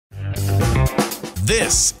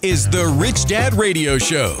This is the Rich Dad Radio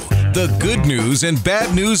Show. The good news and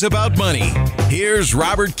bad news about money. Here's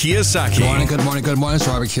Robert Kiyosaki. Good morning. It's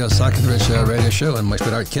Robert Kiyosaki, the Rich Dad Radio Show, and my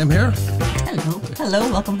sweetheart Kim here.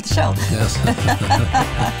 Hello, welcome to the show. Yes.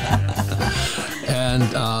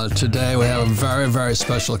 And today we have a very, very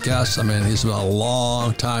special guest. I mean, he's been a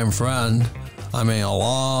long-time friend. His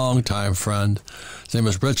name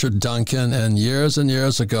is Richard Duncan, and years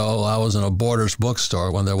ago, I was in a Borders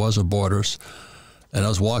bookstore when there was a Borders, and I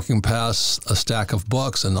was walking past a stack of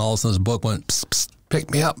books, and all of a sudden this book went, psst, psst, pick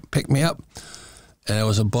me up. And it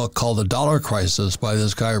was a book called The Dollar Crisis by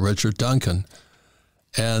this guy, Richard Duncan.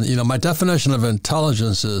 And, you know, my definition of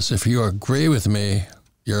intelligence is if you agree with me,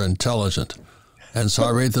 you're intelligent. And so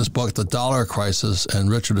I read this book, The Dollar Crisis, and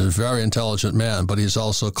Richard is a very intelligent man, but he's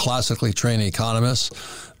also a classically trained economist,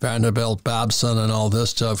 Vanderbilt, Babson, and all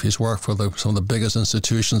this stuff. He's worked for some of the biggest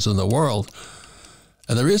institutions in the world.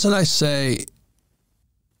 And the reason I say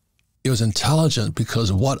he was intelligent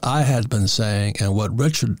because what I had been saying and what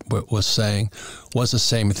Richard was saying was the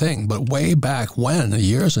same thing. But way back when,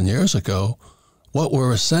 years and years ago, what we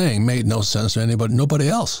were saying made no sense to anybody, nobody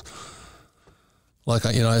else. Like,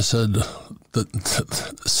 you know, I said, the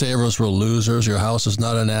savers were losers. Your house is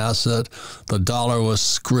not an asset. The dollar was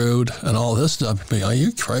screwed and all this stuff. Are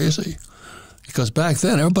you crazy? Because back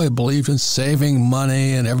then, everybody believed in saving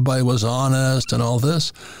money and everybody was honest and all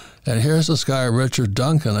this. And here's this guy, Richard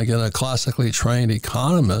Duncan, again, a classically trained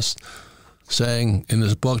economist, saying in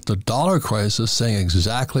his book, The Dollar Crisis, saying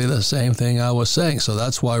exactly the same thing I was saying. So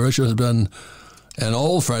that's why Richard has been an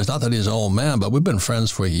old friend. It's not that he's an old man, but we've been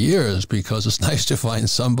friends for years because it's nice to find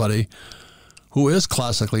somebody who is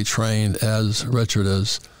classically trained as Richard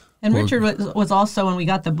is. And Richard was also, when we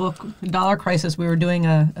got the book, Dollar Crisis, we were doing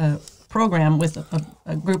a program with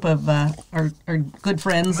a group of our good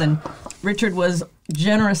friends, and Richard was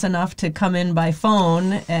generous enough to come in by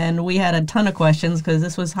phone, and we had a ton of questions because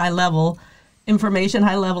this was high-level information,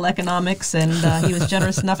 high-level economics, and he was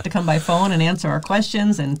generous enough to come by phone and answer our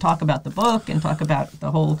questions and talk about the book and talk about the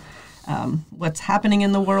whole what's happening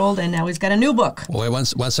in the world, and now he's got a new book. Wait one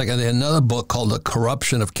second. They had another book called The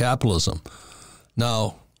Corruption of Capitalism.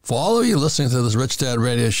 Now, for all of you listening to this Rich Dad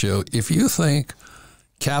Radio Show, if you think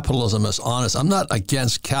capitalism is honest, I'm not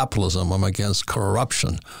against capitalism, I'm against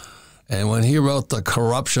corruption. And when he wrote The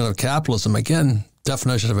Corruption of Capitalism, again,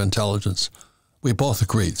 definition of intelligence, we both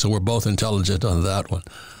agreed, so we're both intelligent on that one.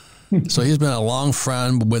 So he's been a long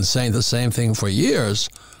friend, been saying the same thing for years,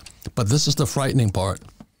 but this is the frightening part.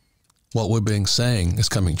 What we're being saying is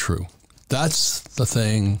coming true. That's the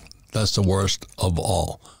thing that's the worst of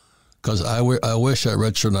all. Because I wish that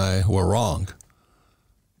Richard and I were wrong.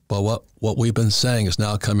 But what we've been saying is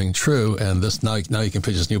now coming true, and this now you can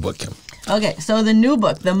pitch this new book, Kim. Okay, so the new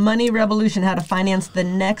book, The Money Revolution, How to Finance the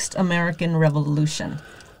Next American Revolution.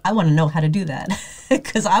 I want to know how to do that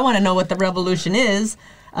because I want to know what the revolution is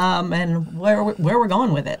and where we're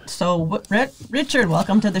going with it. So, Richard,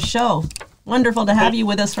 welcome to the show. Wonderful to have you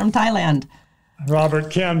with us from Thailand. Robert,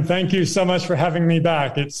 Kim, thank you so much for having me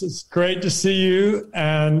back. It's great to see you,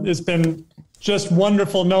 and it's been just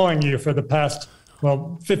wonderful knowing you for the past,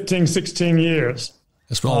 15, 16 years.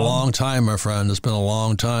 It's been a long time, my friend. It's been a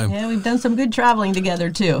long time. Yeah, we've done some good traveling together,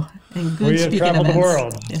 too, and good speaking events. We have traveled the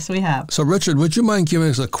world. Yes, we have. So, Richard, would you mind giving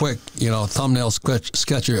us a quick, thumbnail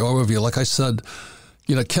sketch or overview? Like I said,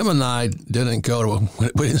 Kim and I didn't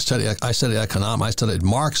we didn't study, I studied economics. I studied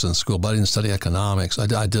Marx in school, but I didn't study economics. I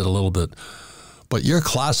did a little bit. But you're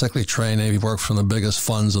classically trained, and you've worked from the biggest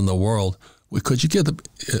funds in the world. Could you give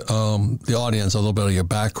the audience a little bit of your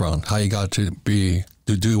background, how you got to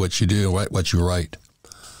do what you do, write what you write?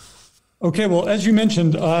 Okay, well, as you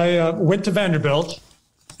mentioned, I went to Vanderbilt,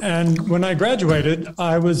 and when I graduated,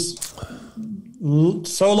 I was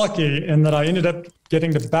so lucky in that I ended up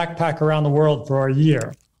getting to backpack around the world for a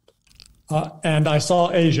year. And I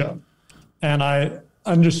saw Asia, and I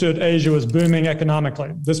understood Asia was booming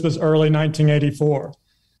economically. This was early 1984.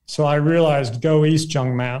 So I realized, go east,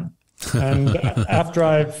 young man. And after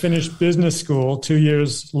I finished business school 2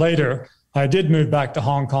 years later, I did move back to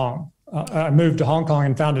Hong Kong. I moved to Hong Kong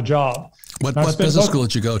and found a job. What business school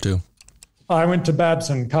did you go to? I went to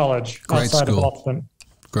Babson College outside of Boston.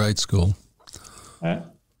 Great school.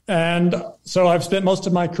 And so I've spent most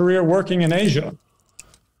of my career working in Asia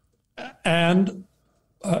and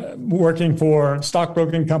working for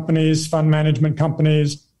stockbroking companies, fund management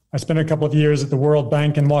companies. I spent a couple of years at the World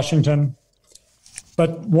Bank in Washington.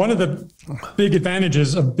 But one of the big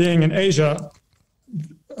advantages of being in Asia,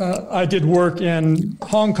 I did work in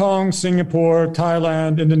Hong Kong, Singapore,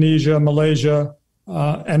 Thailand, Indonesia, Malaysia,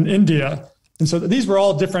 and India. And so these were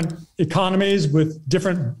all different economies with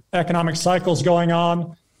different economic cycles going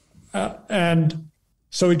on. And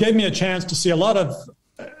so it gave me a chance to see a lot of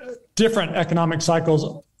different economic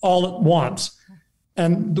cycles all at once.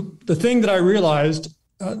 And the thing that I realized,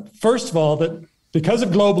 first of all, that because of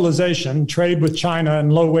globalization, trade with China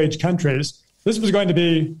and low-wage countries, this was going to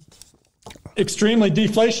be extremely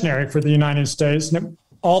deflationary for the United States. And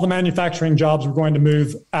all the manufacturing jobs were going to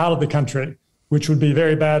move out of the country, which would be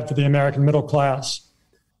very bad for the American middle class.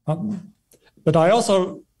 But I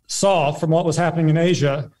also saw from what was happening in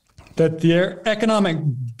Asia that their economic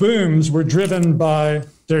booms were driven by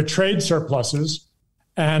their trade surpluses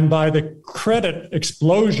and by the credit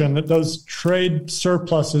explosion that those trade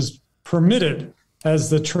surpluses permitted. As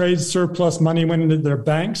the trade surplus money went into their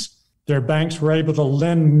banks were able to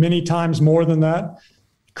lend many times more than that,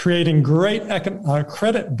 creating great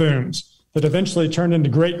credit booms that eventually turned into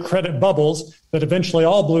great credit bubbles that eventually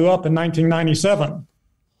all blew up in 1997.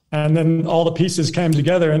 And then all the pieces came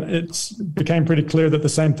together, and it became pretty clear that the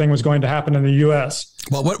same thing was going to happen in the U.S.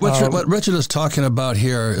 Well, what Richard is talking about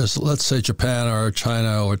here is, let's say Japan or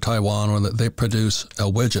China or Taiwan, when they produce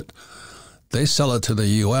a widget, they sell it to the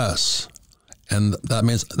U.S., and that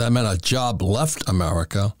meant a job left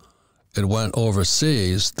America. It went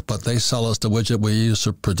overseas, but they sell us the widget we used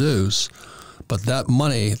to produce. But that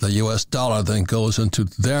money, the U.S. dollar, then goes into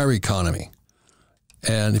their economy.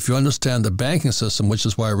 And if you understand the banking system, which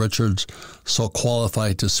is why Richard's so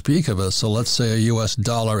qualified to speak of it, so let's say a U.S.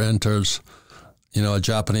 dollar enters, a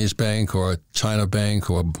Japanese bank or a China bank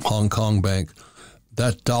or a Hong Kong bank,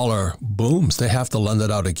 that dollar booms. They have to lend it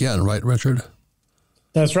out again, right, Richard?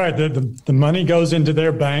 That's right. The money goes into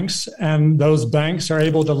their banks, and those banks are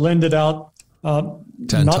able to lend it out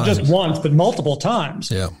not just once, but multiple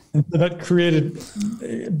times. Yeah. And that created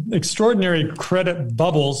extraordinary credit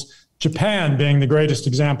bubbles, Japan being the greatest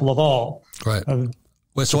example of all. Right.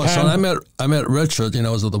 So I met Richard,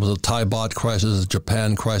 there was a Thai baht crisis,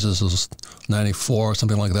 Japan crisis was 94 or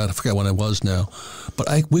something like that. I forget when it was now. But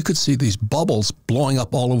we could see these bubbles blowing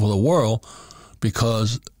up all over the world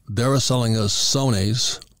because they were selling us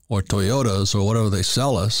Sonys or Toyotas or whatever they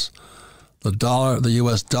sell us. The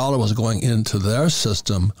U.S. dollar was going into their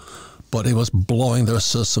system, but it was blowing their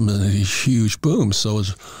system in these huge booms. So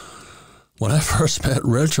when I first met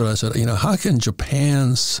Richard, I said, how can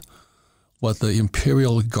Japan's, the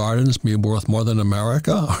Imperial Gardens be worth more than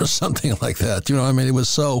America or something like that? It was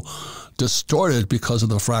so distorted because of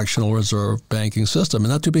the fractional reserve banking system.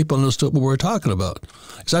 And not two people understood what we were talking about.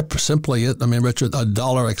 Is that simply it? Richard, a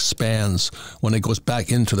dollar expands when it goes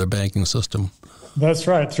back into their banking system. That's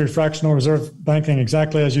right, through fractional reserve banking,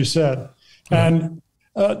 exactly as you said. Yeah. And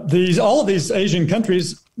all of these Asian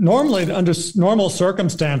countries, normally under normal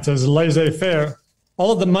circumstances, laissez-faire,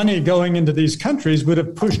 all of the money going into these countries would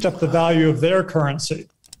have pushed up the value of their currency.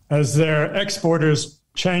 As their exporters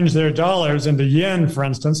change their dollars into yen, for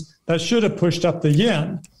instance, that should have pushed up the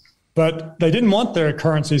yen. But they didn't want their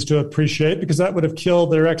currencies to appreciate because that would have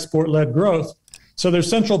killed their export-led growth. So their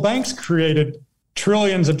central banks created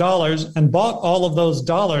trillions of dollars and bought all of those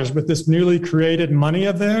dollars with this newly created money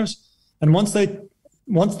of theirs. And once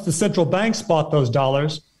the central banks bought those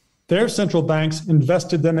dollars, their central banks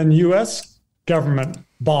invested them in U.S. government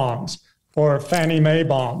bonds or Fannie Mae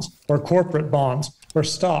bonds or corporate bonds or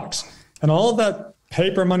stocks. And all of that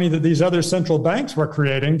paper money that these other central banks were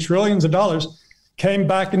creating, trillions of dollars, came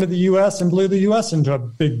back into the U.S. and blew the U.S. into a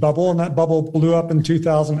big bubble, and that bubble blew up in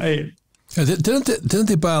 2008. Didn't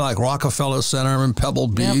they buy like Rockefeller Center and Pebble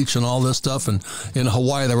Beach and all this stuff? And in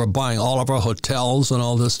Hawaii, they were buying all of our hotels and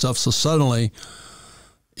all this stuff. So suddenly,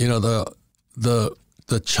 the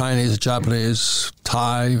Chinese, Japanese,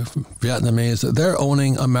 Thai, Vietnamese, they're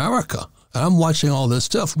owning America. And I'm watching all this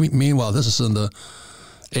stuff. Meanwhile, this is in the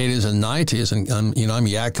 80s and 90s, and I'm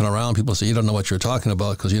yakking around. People say, you don't know what you're talking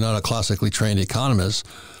about because you're not a classically trained economist.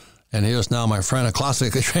 And here's now my friend, a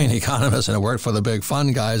classically trained economist, and I worked for the big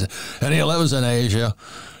fund guys, and he lives in Asia,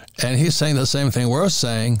 and he's saying the same thing we're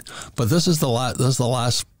saying. But this is the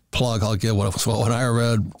last plug I'll give. When I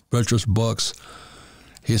read Richard's books,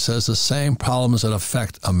 he says the same problems that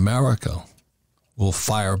affect America will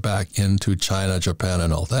fire back into China, Japan,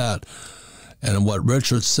 and all that. And what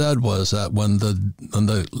Richard said was that when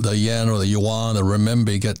the yen or the yuan, the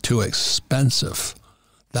renminbi get too expensive,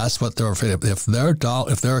 that's what they're afraid of. If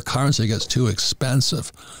their currency gets too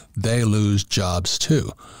expensive, they lose jobs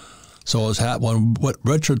too. So what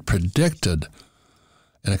Richard predicted,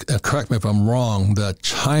 and correct me if I'm wrong, that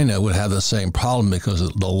China would have the same problem because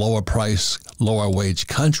the lower price, lower wage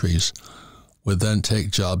countries would then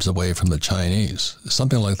take jobs away from the Chinese.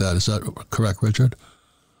 Something like that. Is that correct, Richard?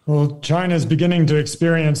 Well, China is beginning to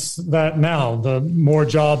experience that now. The more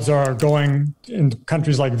jobs are going in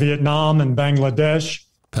countries like Vietnam and Bangladesh.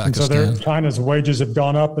 Pakistan. And so China's wages have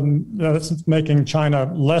gone up, and that's making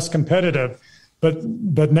China less competitive. But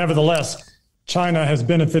nevertheless, China has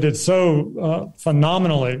benefited so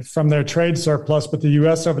phenomenally from their trade surplus with the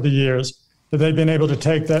U.S. over the years that they've been able to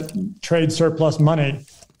take that trade surplus money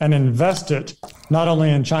and invest it not only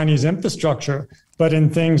in Chinese infrastructure, but in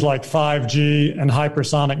things like 5G and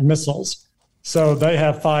hypersonic missiles. So they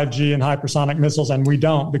have 5G and hypersonic missiles, and we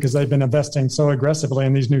don't, because they've been investing so aggressively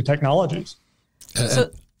in these new technologies.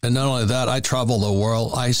 And not only that, I travel the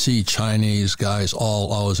world. I see Chinese guys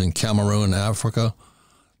always in Cameroon, Africa.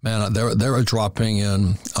 Man, they were dropping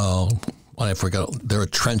in, I forget, they were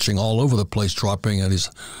trenching all over the place, dropping in these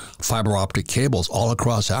fiber optic cables all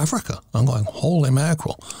across Africa. I'm going, holy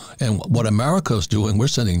mackerel. And what America's doing, we're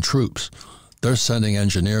sending troops. They're sending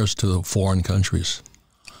engineers to foreign countries.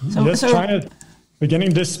 China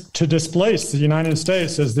beginning to displace the United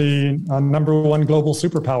States as the number one global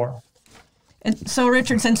superpower. And so,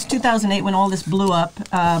 Richard, since 2008, when all this blew up,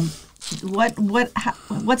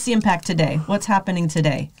 what's the impact today? What's happening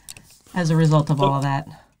today as a result of all of that?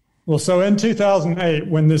 Well, so in 2008,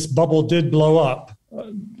 when this bubble did blow up,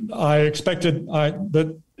 I expected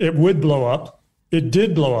that it would blow up. It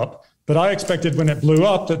did blow up. But I expected when it blew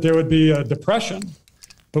up that there would be a depression.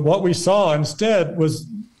 But what we saw instead was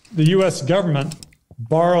the U.S. government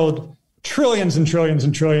borrowed trillions and trillions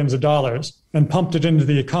and trillions of dollars and pumped it into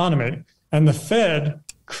the economy. And the Fed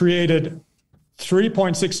created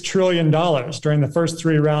 $3.6 trillion during the first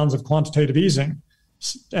 3 rounds of quantitative easing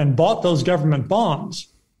and bought those government bonds,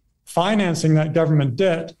 financing that government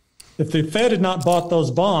debt. If the Fed had not bought those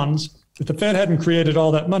bonds, if the Fed hadn't created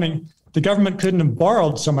all that money, the government couldn't have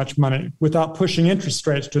borrowed so much money without pushing interest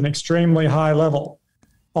rates to an extremely high level.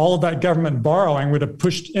 All of that government borrowing would have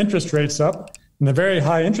pushed interest rates up, and the very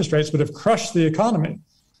high interest rates would have crushed the economy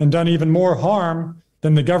and done even more harm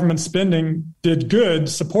than the government spending did good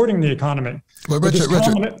supporting the economy. Well, Richard,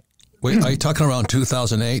 wait, are you talking around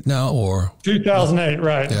 2008 now, or? 2008,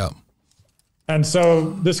 right. Yeah. And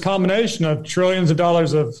so this combination of trillions of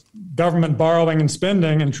dollars of government borrowing and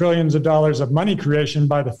spending and trillions of dollars of money creation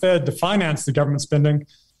by the Fed to finance the government spending,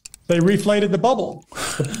 they reflated the bubble.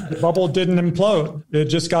 The bubble didn't implode. It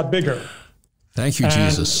just got bigger. Thank you,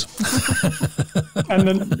 Jesus. And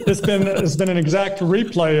then it's been an exact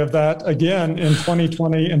replay of that again in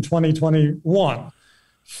 2020 and 2021.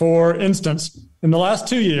 For instance, in the last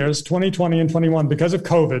 2 years, 2020 and 21, because of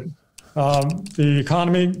COVID, the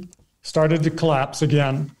economy started to collapse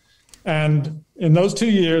again. And in those 2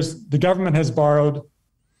 years, the government has borrowed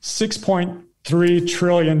 $6.3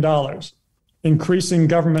 trillion, increasing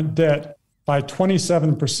government debt by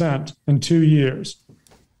 27% in 2 years.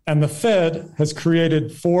 And the Fed has created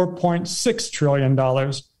 $4.6 trillion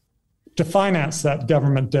to finance that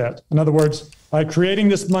government debt. In other words, by creating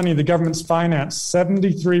this money, the government's financed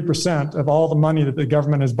 73% of all the money that the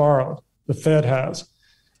government has borrowed, the Fed has.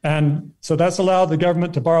 And so that's allowed the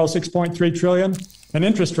government to borrow $6.3 trillion, and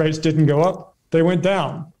interest rates didn't go up, they went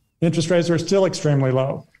down. Interest rates are still extremely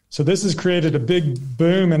low. So this has created a big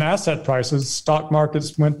boom in asset prices. Stock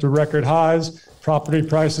markets went to record highs, property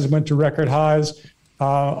prices went to record highs,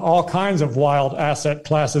 all kinds of wild asset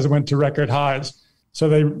classes went to record highs. So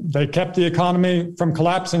they kept the economy from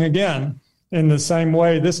collapsing again in the same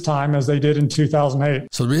way this time as they did in 2008.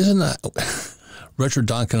 So the reason that Richard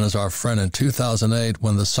Duncan is our friend, in 2008,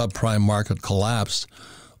 when the subprime market collapsed,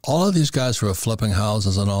 all of these guys who were flipping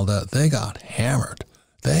houses and all that, they got hammered.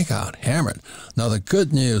 They got hammered. Now, the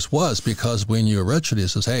good news was, because we knew Richard, he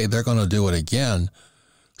says, hey, they're going to do it again.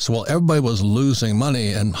 So while everybody was losing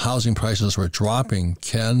money and housing prices were dropping,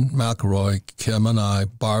 Ken McElroy, Kim, and I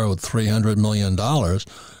borrowed $300 million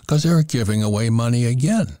because they were giving away money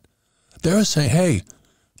again. They were saying, hey,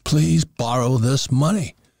 please borrow this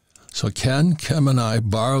money. So Ken, Kim, and I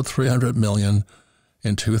borrowed $300 million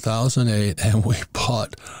in 2008, and we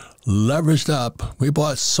bought, leveraged up. We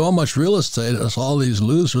bought so much real estate as all these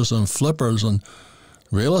losers and flippers and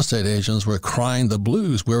real estate agents were crying the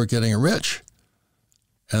blues. We were getting rich.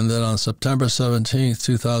 And then on September 17th,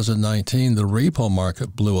 2019, the repo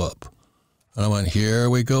market blew up. And I went, here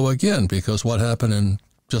we go again, because what happened in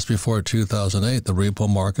just before 2008, the repo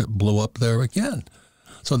market blew up there again.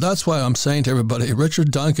 So that's why I'm saying to everybody,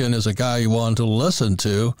 Richard Duncan is a guy you want to listen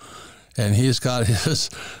to, and he's got his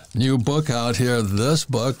new book out here, this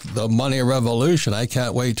book, The Money Revolution. I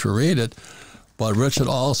can't wait to read it. But Richard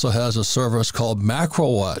also has a service called Macro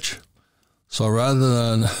Watch. So rather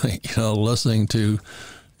than listening to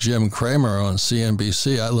Jim Cramer on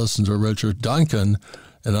CNBC, I listen to Richard Duncan,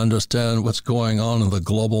 and understand what's going on in the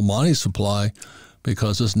global money supply,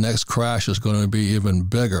 because this next crash is going to be even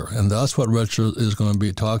bigger. And that's what Richard is going to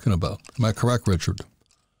be talking about. Am I correct, Richard?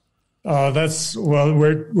 We're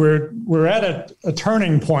at a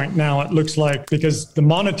turning point now, it looks like, because the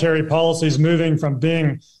monetary policy is moving from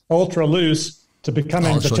being ultra loose to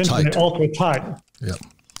becoming potentially ultra tight. Yeah.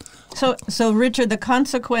 So Richard, the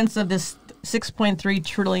consequence of this $6.3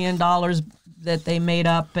 trillion that they made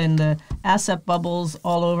up and the asset bubbles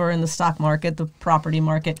all over in the stock market, the property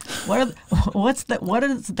market, what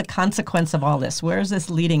is the consequence of all this? Where is this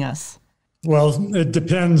leading us? Well, it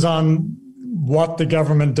depends on what the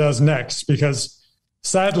government does next, because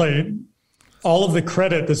sadly, all of the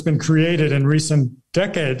credit that's been created in recent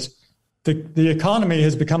decades, the economy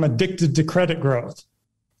has become addicted to credit growth.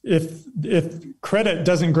 If credit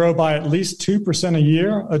doesn't grow by at least 2% a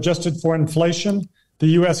year, adjusted for inflation, the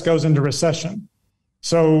U.S. goes into recession.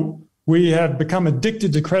 So we have become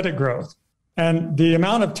addicted to credit growth. And the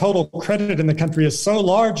amount of total credit in the country is so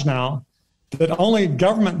large now that only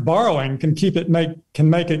government borrowing can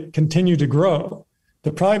make it continue to grow.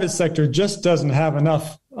 The private sector just doesn't have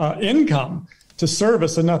enough income to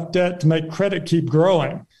service enough debt to make credit keep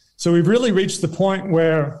growing. So we've really reached the point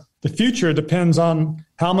where the future depends on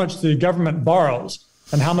how much the government borrows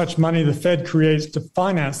and how much money the Fed creates to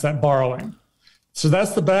finance that borrowing. So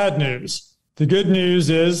that's the bad news. The good news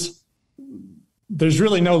is there's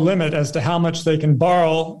really no limit as to how much they can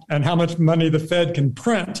borrow and how much money the Fed can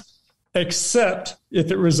print, except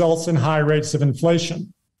if it results in high rates of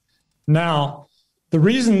inflation. Now, the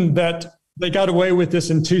reason that they got away with this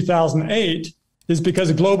in 2008 is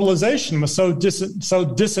because globalization was so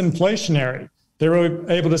disinflationary. They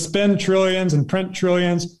were able to spend trillions and print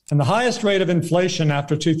trillions, and the highest rate of inflation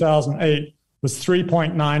after 2008 was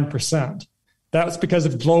 3.9%. That was because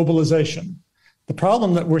of globalization. The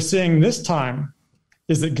problem that we're seeing this time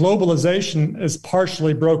is that globalization is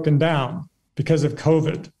partially broken down because of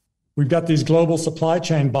COVID. We've got these global supply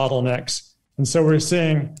chain bottlenecks. And so we're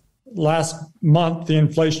seeing last month, the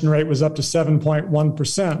inflation rate was up to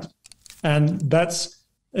 7.1%. And that's,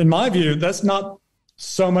 in my view, that's not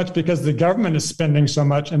so much because the government is spending so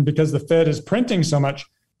much and because the Fed is printing so much.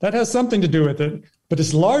 That has something to do with it. But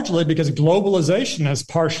it's largely because globalization has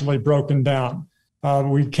partially broken down.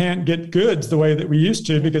 We can't get goods the way that we used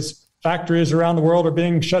to because factories around the world are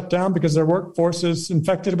being shut down because their workforce is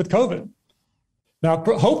infected with COVID. Now,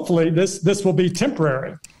 hopefully, this will be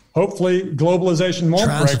temporary. Hopefully, globalization won't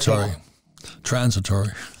break. Transitory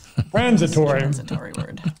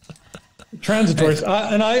word. Transitory.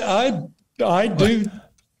 I do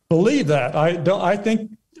believe that. I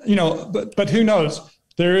think, but who knows?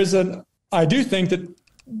 I do think that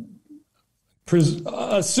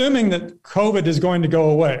assuming that COVID is going to go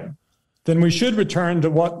away, then we should return to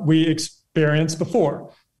what we experienced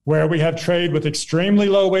before, where we have trade with extremely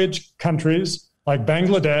low wage countries like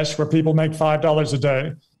Bangladesh, where people make $5 a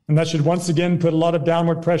day. And that should once again put a lot of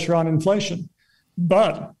downward pressure on inflation.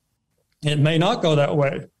 But it may not go that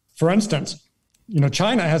way. For instance,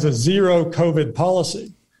 China has a zero COVID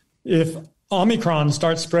policy. If Omicron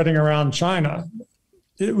starts spreading around China,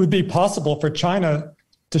 it would be possible for China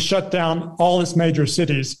to shut down all its major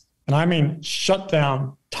cities. And I mean shut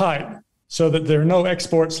down tight so that there are no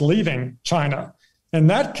exports leaving China. In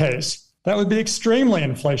that case, that would be extremely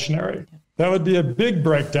inflationary. That would be a big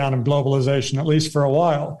breakdown in globalization, at least for a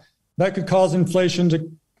while. That could cause inflation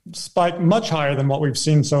to spike much higher than what we've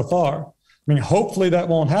seen so far. I mean, hopefully that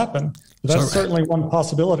won't happen. But that's certainly one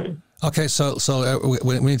possibility. Okay, so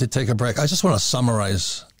we need to take a break. I just want to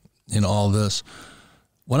summarize all this.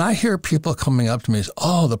 When I hear people coming up to me,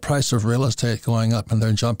 the price of real estate going up and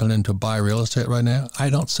they're jumping in to buy real estate right now, I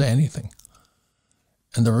don't say anything.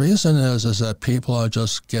 And the reason is that people are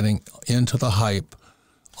just getting into the hype.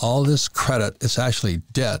 All this credit, it's actually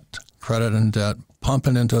debt, credit and debt,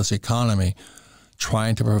 pumping into this economy,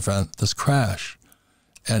 trying to prevent this crash.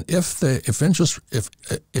 And if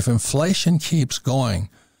inflation keeps going,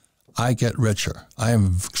 I get richer. I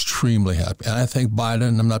am extremely happy. And I think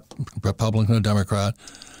Biden, I'm not Republican or Democrat,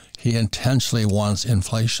 he intentionally wants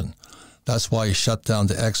inflation. That's why he shut down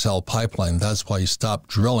the XL pipeline. That's why he stopped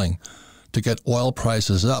drilling to get oil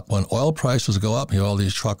prices up. When oil prices go up, all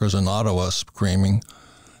these truckers in Ottawa screaming,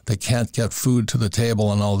 they can't get food to the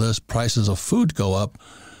table and all this. Prices of food go up.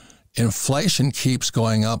 Inflation keeps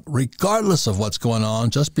going up regardless of what's going on,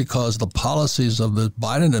 just because the policies of the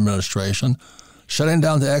Biden administration shutting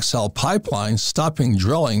down the XL pipeline, stopping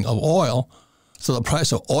drilling of oil, so the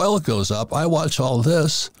price of oil goes up. I watch all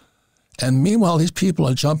this, and meanwhile, these people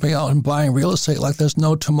are jumping out and buying real estate like there's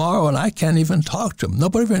no tomorrow, and I can't even talk to them.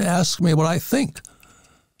 Nobody even asks me what I think.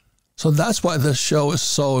 So that's why this show is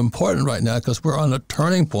so important right now, because we're on a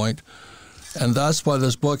turning point. And that's why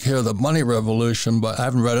this book here, The Money Revolution, but I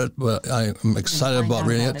haven't read it, but I'm excited about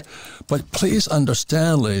reading it. But please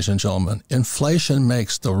understand, ladies and gentlemen, inflation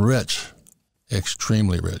makes the rich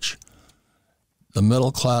extremely rich. The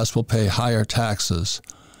middle class will pay higher taxes,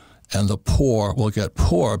 and the poor will get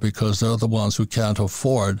poor because they're the ones who can't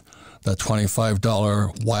afford that $25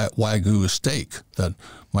 Wagyu steak that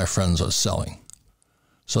my friends are selling.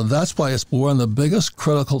 So that's why we're one of the biggest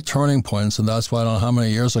critical turning points, and that's why I don't know how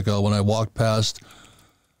many years ago when I walked past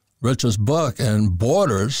Richard's book and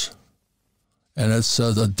Borders, and it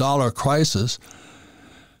says a dollar crisis.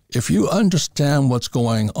 If you understand what's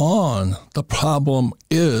going on, the problem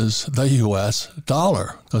is the U.S.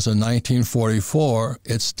 dollar, because in 1944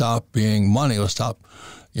 it stopped being money.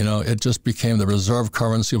 It just became the reserve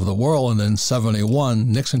currency of the world, and in 1971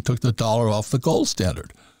 Nixon took the dollar off the gold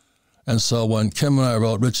standard. And so when Kim and I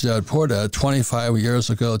wrote Rich Dad, Poor Dad 25 years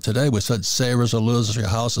ago today, we said savers or losers, your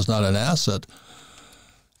house is not an asset.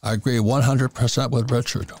 I agree 100% with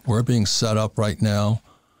Richard. We're being set up right now,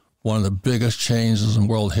 one of the biggest changes in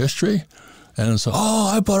world history. And so,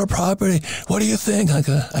 I bought a property. What do you think?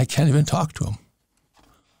 I can't even talk to him.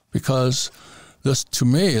 Because this, to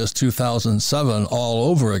me, is 2007 all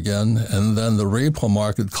over again. And then the repo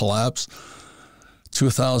market collapsed.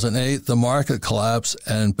 2008, the market collapsed,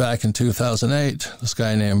 and back in 2008, this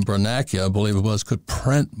guy named Bernanke, I believe it was, could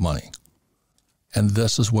print money. And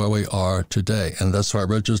this is where we are today. And that's why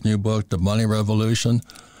Richard's new book, The Money Revolution,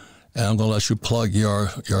 and I'm going to let you plug your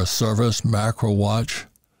service, Macro Watch.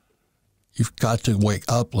 You've got to wake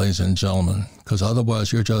up, ladies and gentlemen, because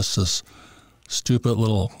otherwise you're just this stupid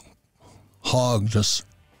little hog just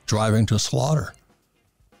driving to slaughter.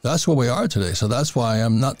 That's where we are today. So that's why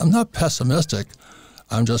I'm not pessimistic.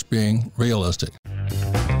 I'm just being realistic.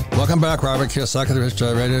 Welcome back, Robert Kiyosaki, the Rich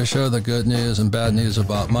Dad Radio Show, the good news and bad news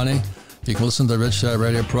about money. You can listen to the Rich Dad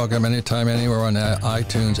Radio program anytime, anywhere on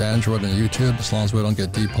iTunes, Android, and YouTube, as long as we don't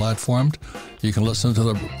get deplatformed. You can listen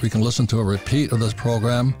to a repeat of this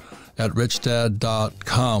program at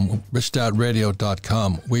richdad.com,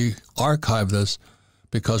 richdadradio.com. We archive this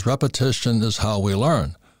because repetition is how we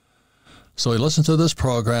learn. So you listen to this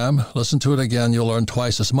program, listen to it again, you'll learn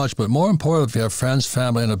twice as much. But more important, if you have friends,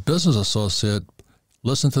 family, and a business associate,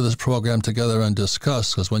 listen to this program together and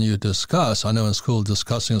discuss. Because when you discuss, I know in school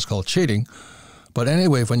discussing is called cheating. But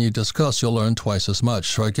anyway, when you discuss, you'll learn twice as much.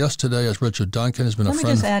 So our guest today is Richard Duncan. He's been a friend. Let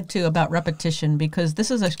me just add, too, about repetition, because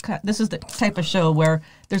this is the type of show where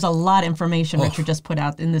there's a lot of information Richard just put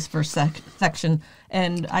out in this first section.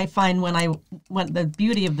 And I find when the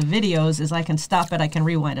beauty of the videos is I can stop it, I can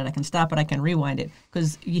rewind it, I can stop it, I can rewind it.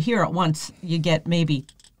 Because you hear it once, you get maybe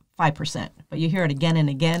 5%, but you hear it again and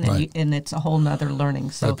again, and, right. And it's a whole nother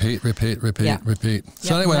learning. So repeat.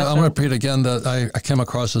 So anyway, I'm going to repeat again that I came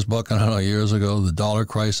across this book, I don't know, years ago, The Dollar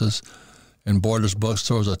Crisis, in Borders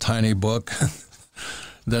bookstore. It was a tiny book.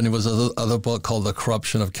 Then there was another book called The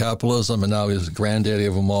Corruption of Capitalism, and now he's granddaddy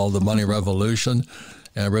of them all, The Money Revolution.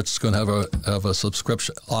 And Rich is going to have a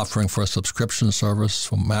subscription offering for a subscription service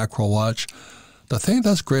from Macro Watch. The thing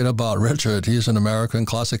that's great about Richard, he's an American,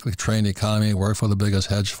 classically trained economy, worked for the biggest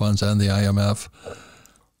hedge funds and the IMF,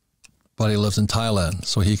 but he lives in Thailand,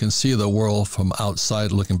 so he can see the world from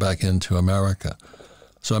outside looking back into America.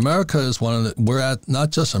 So America is we're at,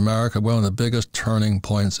 not just America, we're one of the biggest turning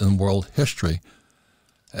points in world history.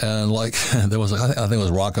 And like, there was, I think it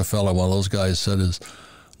was Rockefeller, one of those guys said is,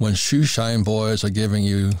 when shoe shine boys are giving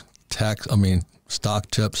you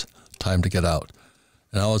stock tips, time to get out.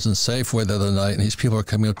 And I was in Safeway the other night, and these people are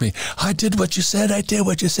coming up to me. I did what you said. I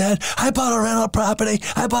bought a rental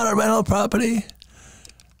property.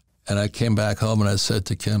 And I came back home and I said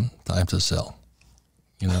to Kim, time to sell.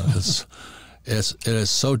 It is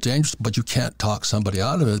so dangerous, but you can't talk somebody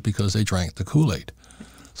out of it because they drank the Kool-Aid.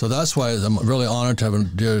 So that's why I'm really honored to have a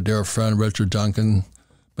dear friend, Richard Duncan,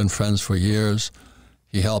 been friends for years.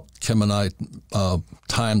 He helped Kim and I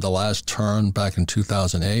time the last turn back in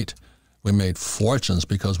 2008. We made fortunes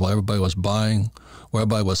because while everybody was buying, where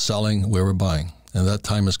everybody was selling, we were buying. And that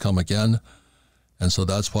time has come again. And so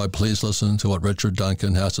that's why please listen to what Richard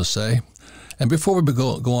Duncan has to say. And before we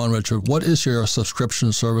go on, Richard, what is your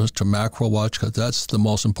subscription service to Macro Watch? Because that's the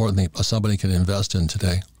most important thing somebody can invest in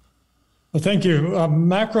today. Well, thank you.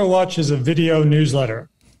 Macro Watch is a video newsletter.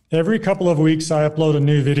 Every couple of weeks, I upload a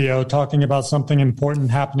new video talking about something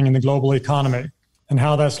important happening in the global economy and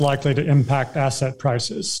how that's likely to impact asset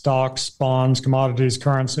prices, stocks, bonds, commodities,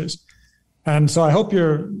 currencies. And so I hope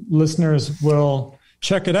your listeners will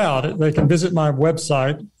check it out. They can visit my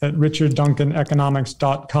website at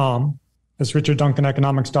richardduncaneconomics.com. That's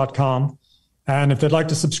richardduncaneconomics.com. And if they'd like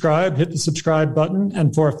to subscribe, hit the subscribe button.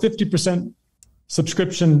 And for a 50%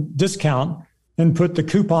 subscription discount, input the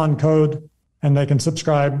coupon code and they can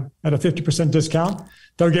subscribe at a 50% discount.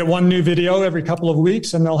 They'll get one new video every couple of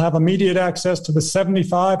weeks, and they'll have immediate access to the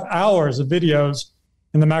 75 hours of videos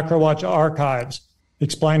in the MacroWatch archives,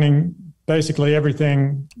 explaining basically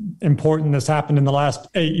everything important that's happened in the last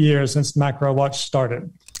 8 years since MacroWatch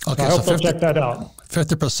started. Okay, I hope they'll check that out.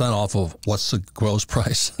 50% off of what's the gross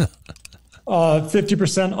price?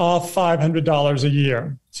 50% off $500 a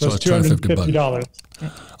year. So it's $250.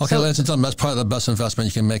 Okay, ladies and gentlemen, that's probably the best investment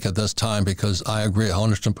you can make at this time, because I agree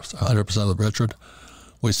 100% with Richard.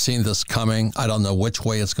 We've seen this coming. I don't know which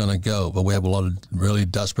way it's going to go, but we have a lot of really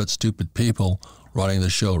desperate, stupid people running the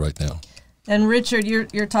show right now. And Richard,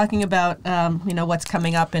 you're talking about what's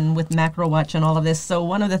coming up and with MacroWatch and all of this. So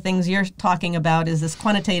one of the things you're talking about is this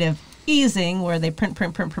quantitative easing, where they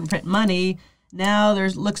print money. Now there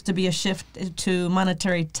looks to be a shift to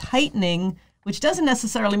monetary tightening, which doesn't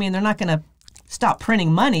necessarily mean they're not going to stop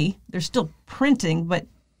printing money. They're still printing, but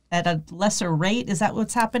at a lesser rate. Is that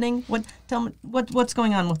what's happening? Tell me what's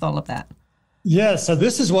going on with all of that? Yeah, so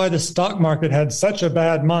this is why the stock market had such a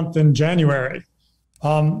bad month in January.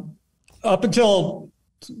 Up until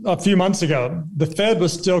a few months ago, the Fed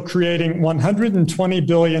was still creating $120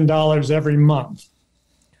 billion every month.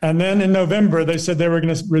 And then in November, they said they were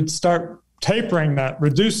going to start tapering that,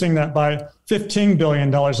 reducing that by $15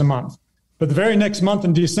 billion a month. But the very next month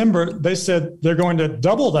in December, they said they're going to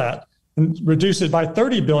double that and reduce it by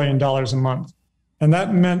 $30 billion a month. And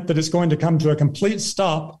that meant that it's going to come to a complete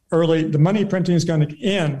stop early. The money printing is going to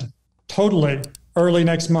end totally early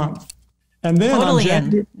next month. And then totally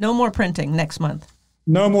end. No more printing next month.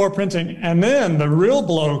 No more printing. And then the real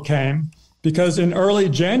blow came because in early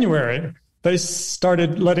January, they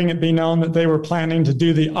started letting it be known that they were planning to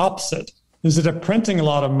do the opposite. Instead of printing a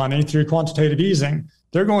lot of money through quantitative easing,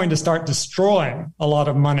 they're going to start destroying a lot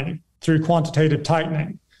of money through quantitative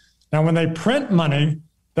tightening. Now, when they print money,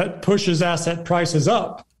 that pushes asset prices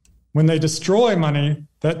up. When they destroy money,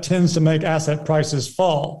 that tends to make asset prices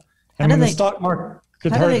fall. And when the stock market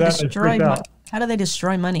heard that, they freaked out. How do they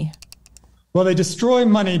destroy money? Well, they destroy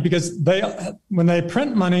money because when they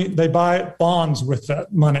print money, they buy bonds with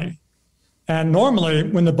that money. And normally,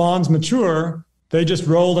 when the bonds mature, they just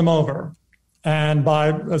roll them over and buy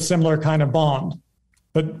a similar kind of bond.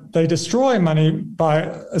 But they destroy money by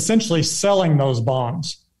essentially selling those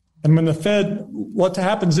bonds. And when the Fed, what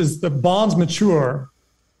happens is the bonds mature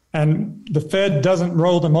and the Fed doesn't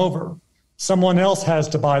roll them over. Someone else has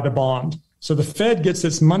to buy the bond. So the Fed gets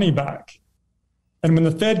its money back. And when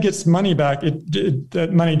the Fed gets money back, that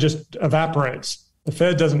money just evaporates. The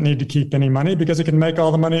Fed doesn't need to keep any money because it can make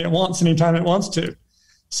all the money it wants anytime it wants to.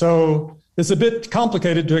 So it's a bit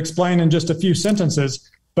complicated to explain in just a few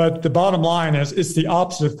sentences, but the bottom line is it's the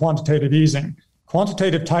opposite of quantitative easing.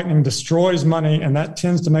 Quantitative tightening destroys money, and that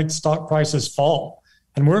tends to make stock prices fall.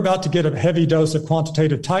 And we're about to get a heavy dose of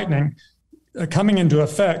quantitative tightening coming into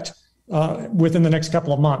effect within the next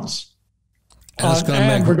couple of months.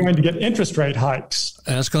 And we're going to get interest rate hikes.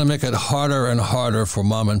 And it's going to make it harder and harder for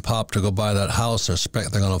mom and pop to go buy that house they're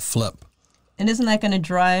going to flip. And isn't that going to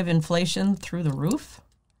drive inflation through the roof?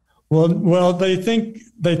 Well, they think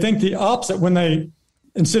the opposite. When they,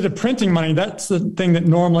 instead of printing money, that's the thing that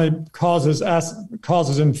normally causes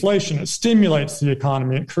inflation. It stimulates the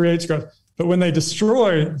economy. It creates growth. But when they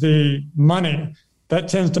destroy the money, that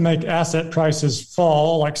tends to make asset prices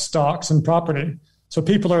fall, like stocks and property. So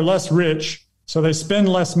people are less rich, so they spend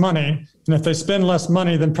less money. And if they spend less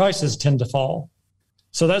money, then prices tend to fall.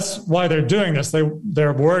 So that's why they're doing this.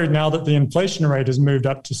 They're worried now that the inflation rate has moved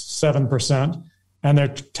up to 7%, and they're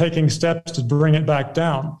taking steps to bring it back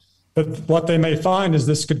down. But what they may find is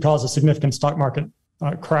this could cause a significant stock market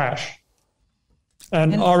crash.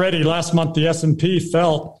 And already last month, the S&P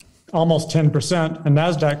fell almost 10%, and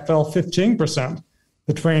NASDAQ fell 15%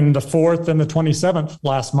 between the 4th and the 27th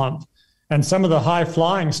last month. And some of the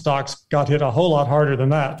high-flying stocks got hit a whole lot harder than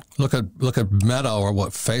that. Look at Meta or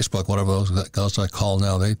Facebook, whatever those I call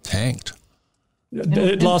now. They tanked.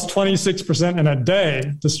 It lost 26% in a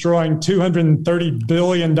day, destroying $230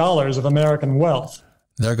 billion of American wealth.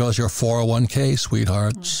 There goes your 401k,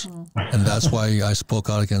 sweethearts. Mm-hmm. And that's why I spoke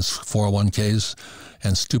out against 401ks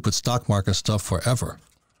and stupid stock market stuff forever.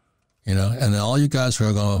 And then all you guys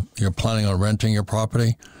who are you're planning on renting your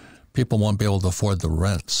property, people won't be able to afford the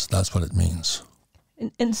rents. That's what it means.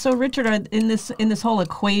 And so, Richard, in this whole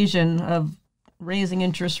equation of raising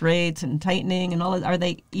interest rates and tightening and all that, are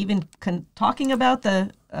they even talking about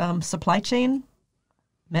the supply chain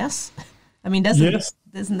mess? I mean,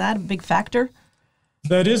 isn't that a big factor?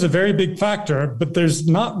 That is a very big factor, but there's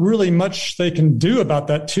not really much they can do about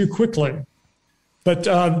that too quickly. But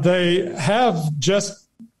they have just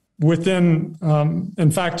within,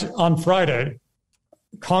 in fact, on Friday,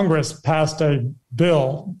 Congress passed a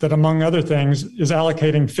bill that, among other things, is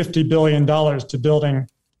allocating $50 billion to building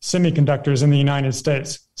semiconductors in the United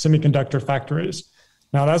States, semiconductor factories.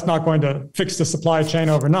 Now, that's not going to fix the supply chain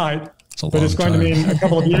overnight, but it's going to mean a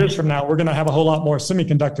couple of years from now, we're going to have a whole lot more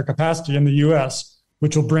semiconductor capacity in the U.S.,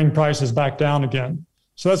 which will bring prices back down again.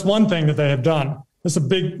 So that's one thing that they have done. That's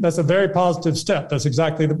a very positive step. That's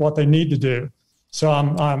exactly what they need to do. So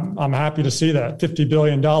I'm happy to see that. $50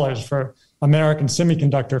 billion for American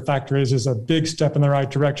semiconductor factories is a big step in the right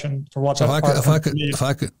direction for what. So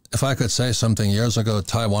if I could say something, years ago,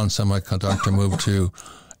 Taiwan Semiconductor moved to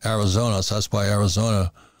Arizona. So that's why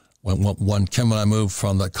Arizona, when Kim and I moved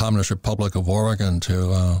from the Communist Republic of Oregon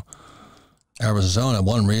to Arizona,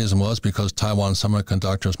 one reason was because Taiwan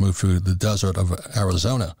Semiconductors moved through the desert of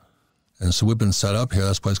Arizona. And so we've been set up here.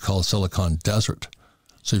 That's why it's called Silicon Desert.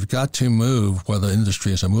 So you've got to move where the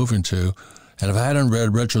industries are moving to. And if I hadn't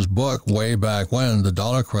read Richard's book way back when, the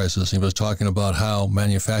dollar crisis, he was talking about how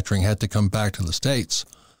manufacturing had to come back to the States.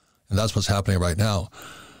 And that's what's happening right now.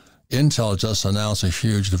 Intel just announced a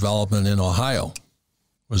huge development in Ohio.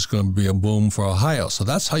 It's going to be a boom for Ohio. So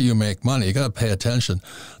that's how you make money. You got to pay attention.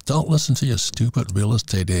 Don't listen to your stupid real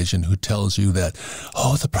estate agent who tells you that,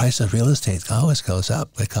 the price of real estate always goes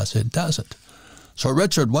up, because it doesn't. So,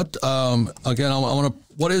 Richard, what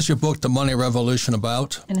is your book, The Money Revolution,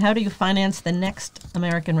 about? And how do you finance the next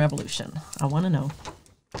American Revolution? I want to know.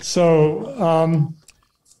 So,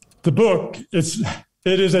 the book, it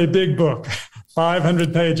is a big book,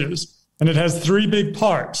 500 pages, and it has 3 big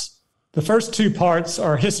parts. The first 2 parts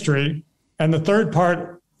are history, and the third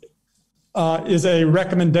part is a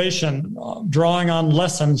recommendation drawing on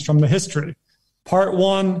lessons from the history. Part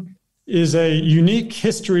 1 is a unique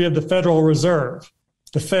history of the Federal Reserve,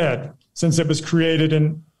 the Fed, since it was created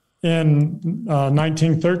in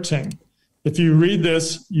 1913. If you read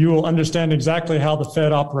this, you will understand exactly how the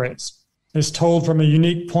Fed operates. It's told from a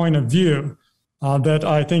unique point of view that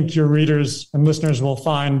I think your readers and listeners will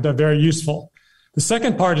find very useful. The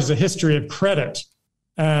second part is a history of credit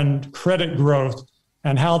and credit growth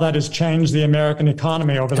and how that has changed the American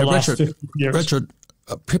economy over the last 50 years. Richard,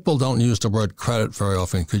 people don't use the word credit very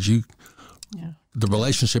often. Could you, the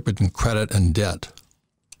relationship between credit and debt?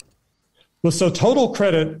 Well, so total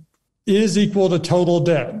credit is equal to total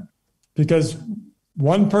debt because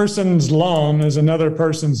one person's loan is another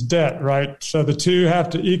person's debt, right? So the two have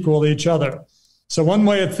to equal each other. So one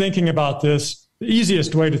way of thinking about this, the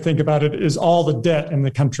easiest way to think about it is all the debt in the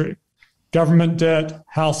country. Government debt,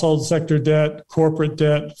 household sector debt, corporate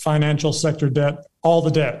debt, financial sector debt, all the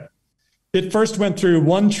debt. It first went through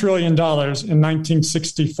 $1 trillion in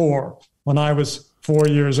 1964 when I was 4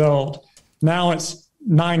 years old. Now it's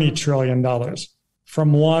 $90 trillion,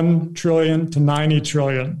 from 1 trillion to 90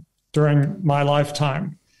 trillion during my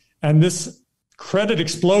lifetime. And this credit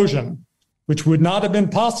explosion, which would not have been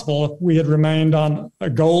possible if we had remained on a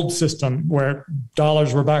gold system where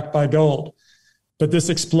dollars were backed by gold. But this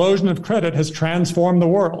explosion of credit has transformed the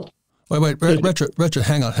world. Wait, Richard,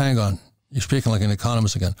 hang on. You're speaking like an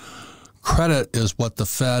economist again. Credit is what the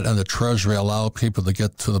Fed and the Treasury allow people to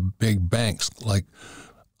get to the big banks like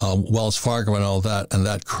Wells Fargo and all that. And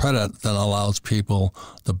that credit then allows people,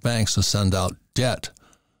 the banks, to send out debt.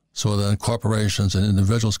 So then corporations and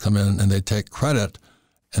individuals come in and they take credit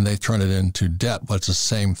and they turn it into debt, but it's the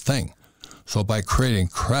same thing. So by creating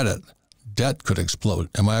credit, debt could explode.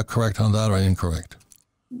 Am I correct on that or incorrect?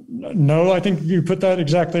 No, I think you put that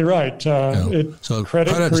exactly right. So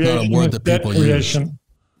credit's not a word that people use.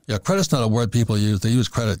 Yeah, credit's not a word people use. They use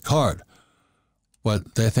credit card.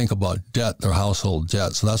 But they think about debt, their household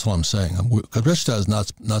debt. So that's what I'm saying. Because Rich does not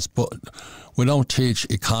we don't teach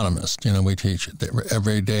economists. We teach the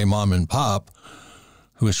everyday mom and pop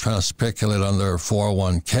who is trying to speculate on their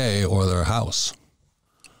 401k or their house.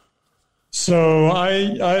 So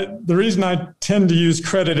the reason I tend to use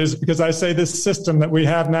credit is because I say this system that we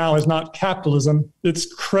have now is not capitalism, it's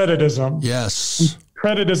creditism. Yes.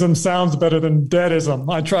 Creditism sounds better than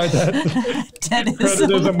debtism. I tried that.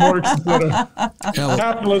 Creditism works better.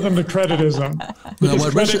 Capitalism to creditism. Because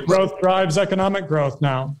credit growth drives economic growth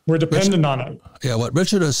now. We're dependent on it. Yeah, what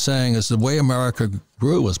Richard is saying is the way America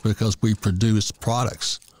grew was because we produced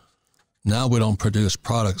products. Now we don't produce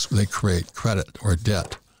products, they create credit or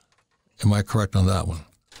debt. Am I correct on that one?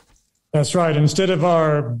 That's right. Instead of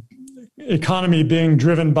our economy being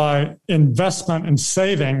driven by investment and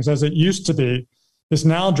savings as it used to be, is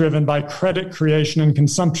now driven by credit creation and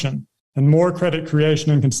consumption. and more credit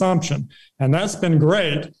creation and consumption. And that's been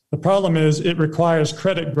great. The problem is it requires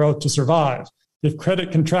credit growth to survive. If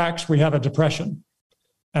credit contracts, we have a depression.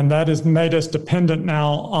 And that has made us dependent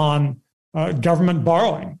now on government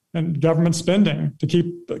borrowing and government spending to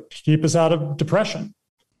keep us out of depression.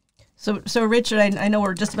 So Richard, I know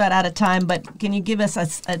we're just about out of time, but can you give us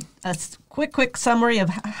a quick summary of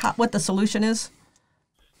what the solution is?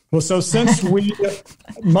 Well, so since we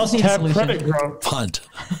must have credit growth, punt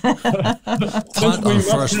on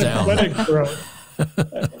first down. Credit growth,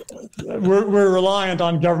 we're reliant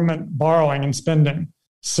on government borrowing and spending.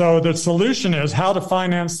 So the solution is how to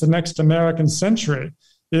finance the next American century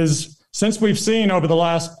is, since we've seen over the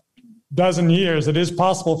last dozen years, it is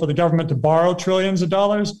possible for the government to borrow trillions of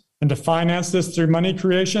dollars and to finance this through money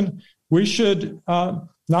creation. We should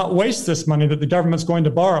not waste this money that the government's going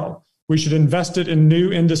to borrow. We should invest it in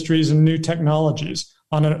new industries and new technologies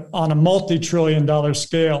on a multi-trillion-dollar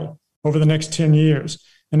scale over the next 10 years.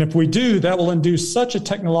 And if we do, that will induce such a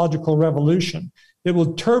technological revolution. It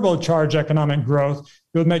will turbocharge economic growth.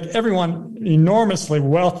 It would make everyone enormously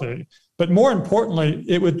wealthy. But more importantly,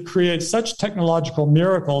 it would create such technological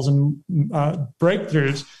miracles and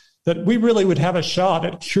breakthroughs that we really would have a shot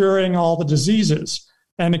at curing all the diseases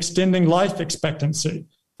and extending life expectancy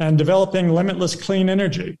and developing limitless clean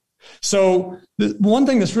energy. So the one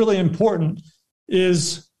thing that's really important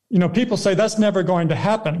is, people say that's never going to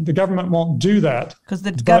happen. The government won't do that. Because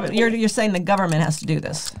you're saying the government has to do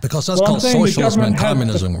this. Because that's called socialism and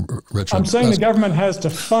communism, Richard. I'm saying the government has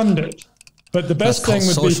to fund it. But the best thing would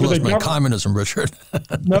be for the socialism and communism, Richard.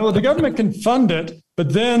 No, the government can fund it,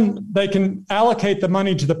 but then they can allocate the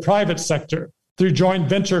money to the private sector through joint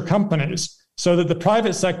venture companies so that the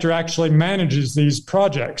private sector actually manages these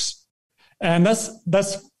projects. And that's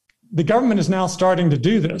the government is now starting to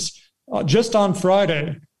do this. Just on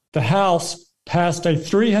Friday, the House passed a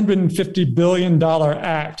 $350 billion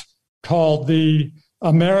act called the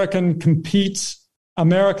America Competes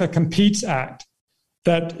Act.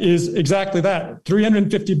 That is exactly that,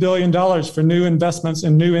 $350 billion for new investments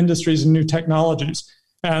in new industries and new technologies.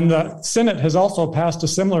 And the Senate has also passed a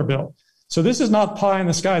similar bill. So this is not pie in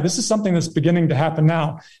the sky. This is something that's beginning to happen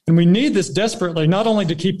now. And we need this desperately, not only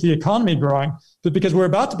to keep the economy growing, but because we're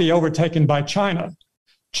about to be overtaken by China.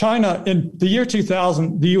 China, in the year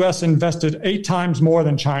 2000, the U.S. invested 8 times more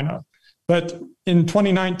than China. But in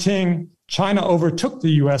 2019, China overtook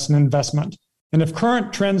the U.S. in investment. And if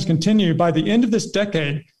current trends continue, by the end of this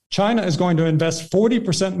decade, China is going to invest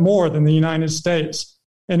 40% more than the United States.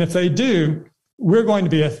 And if they do, we're going to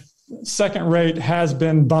be a second-rate,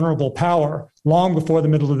 has-been vulnerable power long before the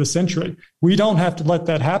middle of the century. We don't have to let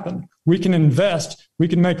that happen. We can invest, we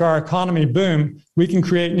can make our economy boom, we can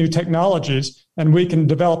create new technologies, and we can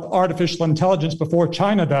develop artificial intelligence before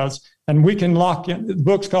China does. And we can lock in. The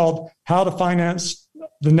book's called How to Finance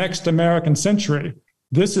the Next American Century.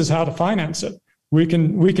 This is how to finance it. We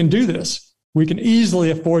can do this. We can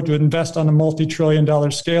easily afford to invest on a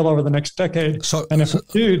multi-trillion-dollar scale over the next decade. And if we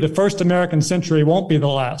do, the first American century won't be the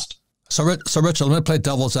last. So Richard, let me play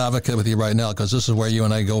devil's advocate with you right now, because this is where you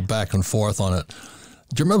and I go back and forth on it.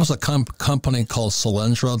 Do you remember a company called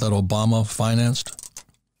Solyndra that Obama financed?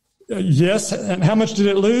 Yes. And how much did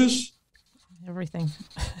it lose? Everything.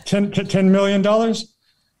 $10 million?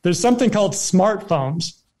 There's something called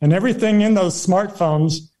smartphones. And everything in those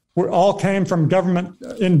smartphones all came from government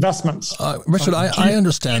investments. Richard, I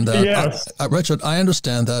understand that. Richard, I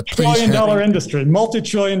understand that. Trillion-dollar industry,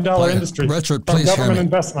 multi-trillion-dollar industry. Richard, please hear me. Government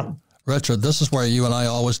investment. Richard, this is where you and I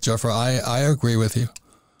always differ. I agree with you.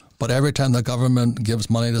 But every time the government gives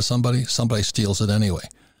money to somebody steals it anyway.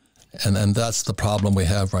 And that's the problem we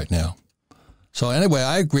have right now. So anyway,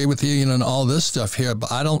 I agree with you, and all this stuff here,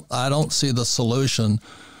 but I don't see the solution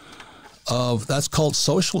of that's called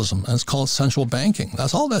socialism, and it's called central banking.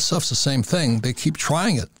 That's all that stuff's the same thing. They keep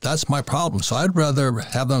trying it. That's my problem. So I'd rather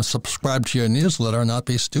have them subscribe to your newsletter and not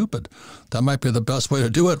be stupid. That might be the best way to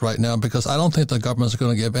do it right now, because I don't think the government's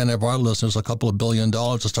going to give any of our listeners a couple of $1 billion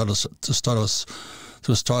to start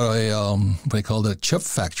a chip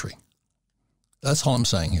factory. That's all I'm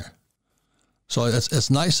saying here. So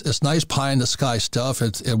it's nice pie in the sky stuff.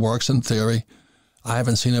 It works in theory. I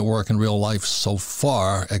haven't seen it work in real life so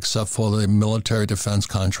far, except for the military defense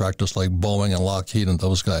contractors like Boeing and Lockheed and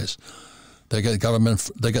those guys. They get government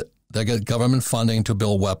funding to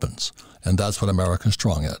build weapons, and that's what America's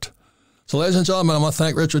strong at. So, ladies and gentlemen, I want to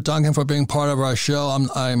thank Richard Duncan for being part of our show.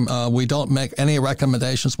 We don't make any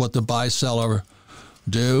recommendations what to buy, sell, or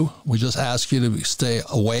do. We just ask you to stay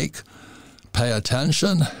awake, pay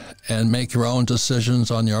attention and make your own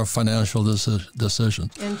decisions on your financial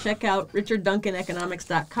decisions. And check out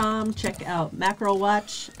RichardDuncanEconomics.com, check out Macro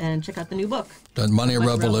Watch, and check out the new book. The Money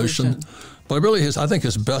Revolution. But really, I think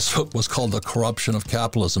his best book was called The Corruption of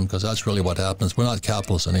Capitalism, because that's really what happens. We're not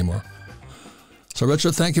capitalists anymore. So,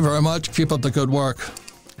 Richard, thank you very much. Keep up the good work.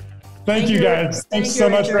 Thank you, guys. Thanks so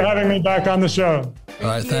much for having me back on the show. All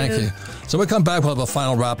right, thank you. So we come back, we'll have a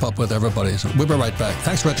final wrap-up with everybody. So we'll be right back.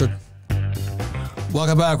 Thanks, Richard.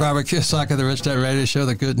 Welcome back, Robert Kiyosaki, the Rich Dad Radio Show,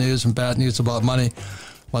 the good news and bad news about money.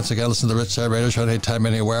 Once again, listen to the Rich Dad Radio Show anytime,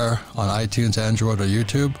 anywhere, on iTunes, Android, or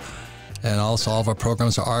YouTube. And also all of our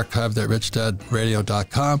programs are archived at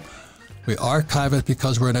richdadradio.com. We archive it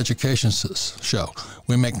because we're an education show.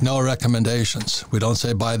 We make no recommendations. We don't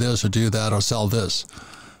say buy this or do that or sell this.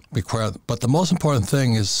 But the most important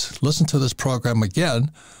thing is listen to this program again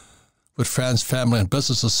with friends, family, and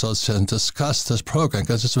business associates and discuss this program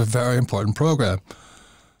because it's a very important program.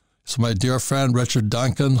 So my dear friend Richard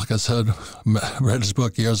Duncan, like I said, read his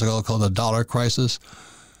book years ago called The Dollar Crisis,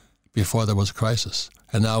 before there was a crisis.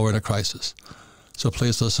 And now we're in a crisis. So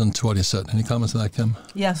please listen to what he said. Any comments on that, Kim?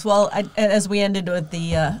 Yes. Well, as we ended with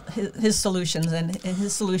his solutions, and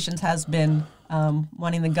his solutions has been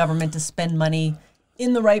wanting the government to spend money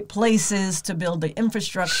in the right places to build the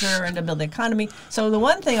infrastructure and to build the economy. So the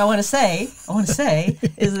one thing I want to say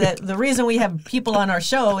is that the reason we have people on our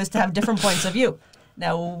show is to have different points of view.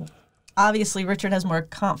 Now, obviously, Richard has more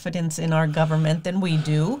confidence in our government than we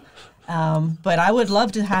do. But I would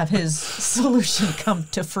love to have his solution come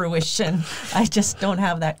to fruition. I just don't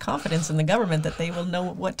have that confidence in the government that they will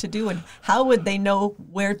know what to do. And how would they know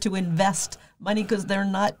where to invest money, because they're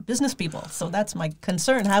not business people? So that's my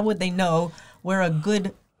concern. How would they know where a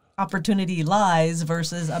good opportunity lies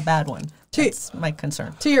versus a bad one? That's my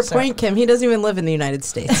concern. To your point, Kim, he doesn't even live in the United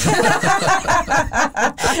States. No,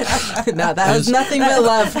 that was nothing but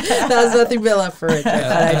love. That was nothing but love for Richard.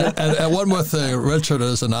 And one more thing, Richard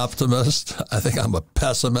is an optimist. I think I'm a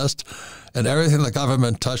pessimist. And everything the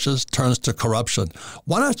government touches turns to corruption.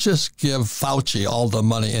 Why not just give Fauci all the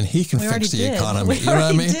money and he can fix the economy? You know what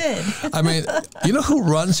I mean? I mean, you know who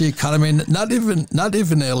runs the economy? Not even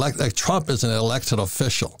like Trump is an elected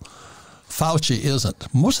official. Fauci isn't.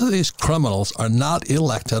 Most of these criminals are not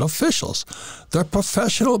elected officials. They're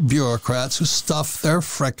professional bureaucrats who stuff their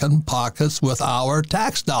frickin' pockets with our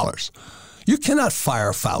tax dollars. You cannot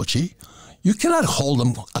fire Fauci. You cannot hold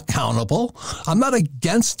him accountable. I'm not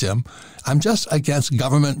against him. I'm just against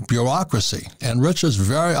government bureaucracy. And Rich is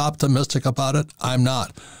very optimistic about it. I'm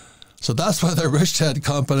not. So that's why the Rich Dad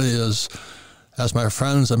Company is, as my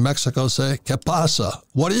friends in Mexico say, ¿Qué pasa?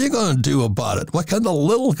 What are you going to do about it? What can the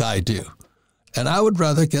little guy do? And I would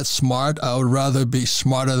rather get smart. I would rather be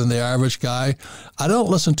smarter than the average guy. I don't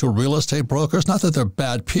listen to real estate brokers. Not that they're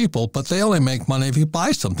bad people, but they only make money if you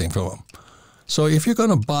buy something from them. So if you're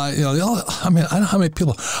going to buy, I don't know how many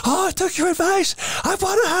people, I took your advice. I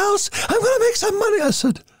bought a house. I'm going to make some money. I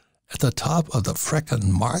said, at the top of the frickin'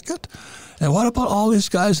 market? And what about all these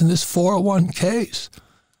guys in this 401ks?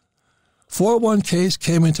 401ks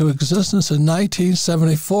came into existence in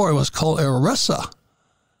 1974. It was called ERISA.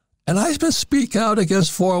 And I've been speaking out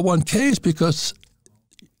against 401ks because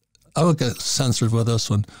I will get censored with this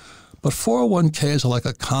one, but 401ks are like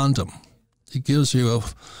a condom. It gives you a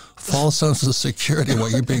false sense of security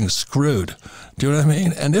while you're being screwed. Do you know what I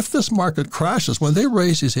mean? And if this market crashes, when they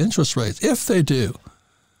raise these interest rates, if they do,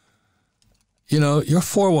 your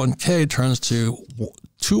 401k turns to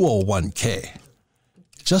 201k.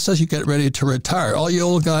 Just as you get ready to retire, all you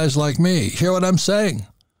old guys like me, hear what I'm saying?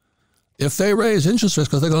 If they raise interest rates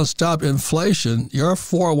because they're going to stop inflation, your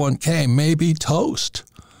 401k may be toast.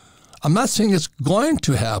 I'm not saying it's going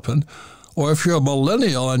to happen. Or if you're a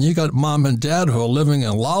millennial and you got mom and dad who are living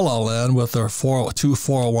in La La Land with their two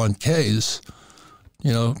 401ks,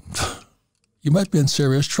 you might be in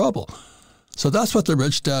serious trouble. So that's what the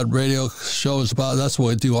Rich Dad Radio Show is about. That's what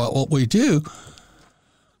we do. What we do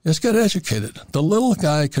is get educated. The little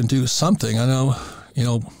guy can do something. I know,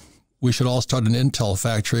 we should all start an Intel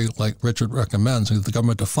factory like Richard recommends and get the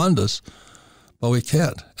government to fund us, but we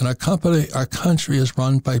can't. And our country is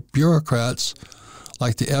run by bureaucrats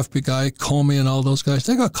like the FBI, Comey, and all those guys.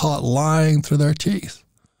 They got caught lying through their teeth.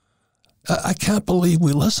 I can't believe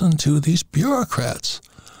we listen to these bureaucrats.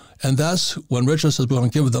 And that's when Richard says we're going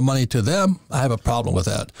to give the money to them. I have a problem with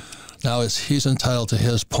that. Now, he's entitled to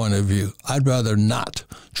his point of view. I'd rather not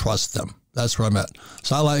trust them. That's where I'm at.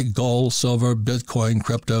 So I like gold, silver, Bitcoin,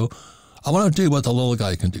 crypto. I want to do what the little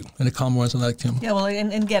guy can do. Any comments on that, Kim? Yeah, well,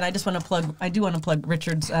 and again, I do want to plug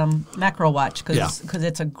Richard's Macro Watch because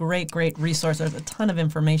it's a great resource. There's a ton of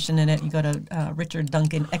information in it. You go to Richard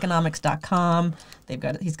Duncan economics.com.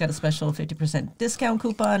 He's got a special 50% discount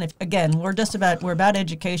coupon. We're about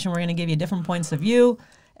education. We're going to give you different points of view.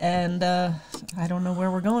 And I don't know where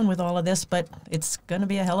we're going with all of this, but it's going to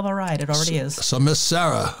be a hell of a ride. It already is. So, Miss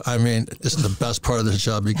Sarah, I mean, this is the best part of this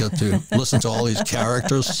job. You get to listen to all these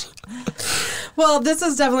characters. Well, this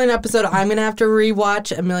is definitely an episode I'm going to have to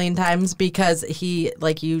rewatch a million times because he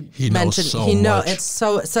mentioned, much. It's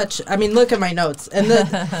such. I mean, look at my notes, and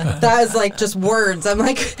that is like just words. I'm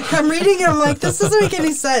reading it. I'm like, this doesn't make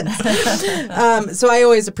any sense. So I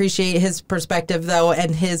always appreciate his perspective though,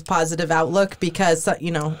 and his positive outlook because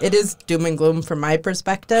it is doom and gloom from my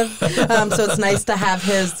perspective. So it's nice to have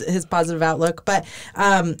his positive outlook. But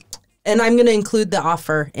and I'm going to include the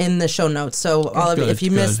offer in the show notes. So all of you, if you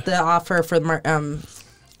missed the offer for Macro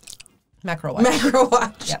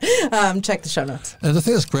Watch, check the show notes. And the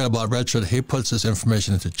thing that's great about Richard, he puts his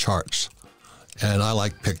information into charts. And I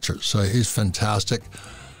like pictures. So he's fantastic.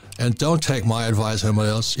 And don't take my advice or anybody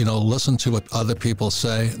else. Listen to what other people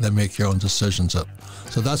say and then make your own decisions up.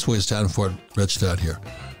 So that's what we stand for at Rich Dad here.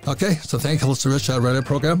 Okay, so thank you for listening to Rich Dad Radio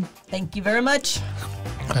program. Thank you very much.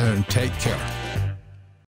 And take care.